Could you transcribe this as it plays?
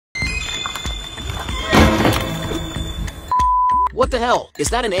What the hell?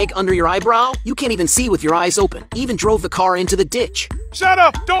 Is that an egg under your eyebrow? You can't even see with your eyes open. Even drove the car into the ditch. Shut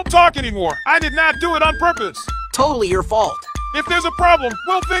up! Don't talk anymore! I did not do it on purpose! Totally your fault. If there's a problem,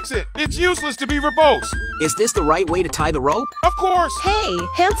 we'll fix it. It's useless to be verbose. Is this the right way to tie the rope? Of course! Hey,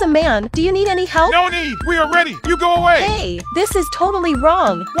 handsome man, do you need any help? No need! We are ready! You go away! Hey, this is totally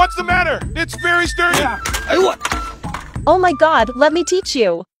wrong. What's the matter? It's very sturdy! Oh my god, let me teach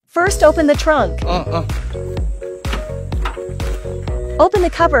you. First open the trunk. Open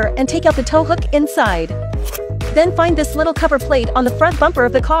the cover and take out the tow hook inside. Then find this little cover plate on the front bumper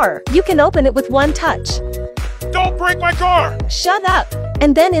of the car. You can open it with one touch. Don't break my car! Shut up!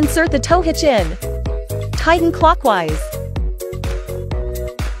 And then insert the tow hitch in. Tighten clockwise.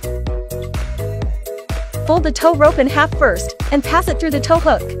 Fold the tow rope in half first, and pass it through the tow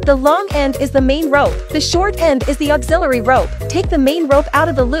hook. The long end is the main rope. The short end is the auxiliary rope. Take the main rope out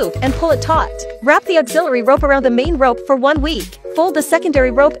of the loop and pull it taut. Wrap the auxiliary rope around the main rope for 1 week. Fold the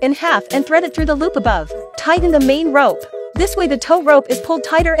secondary rope in half and thread it through the loop above. Tighten the main rope. This way the tow rope is pulled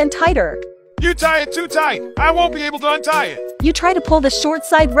tighter and tighter. You tie it too tight! I won't be able to untie it! You try to pull the short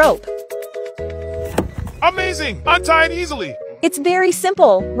side rope. Amazing! Untie it easily! It's very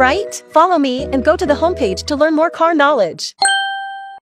simple, right? Follow me and go to the homepage to learn more car knowledge.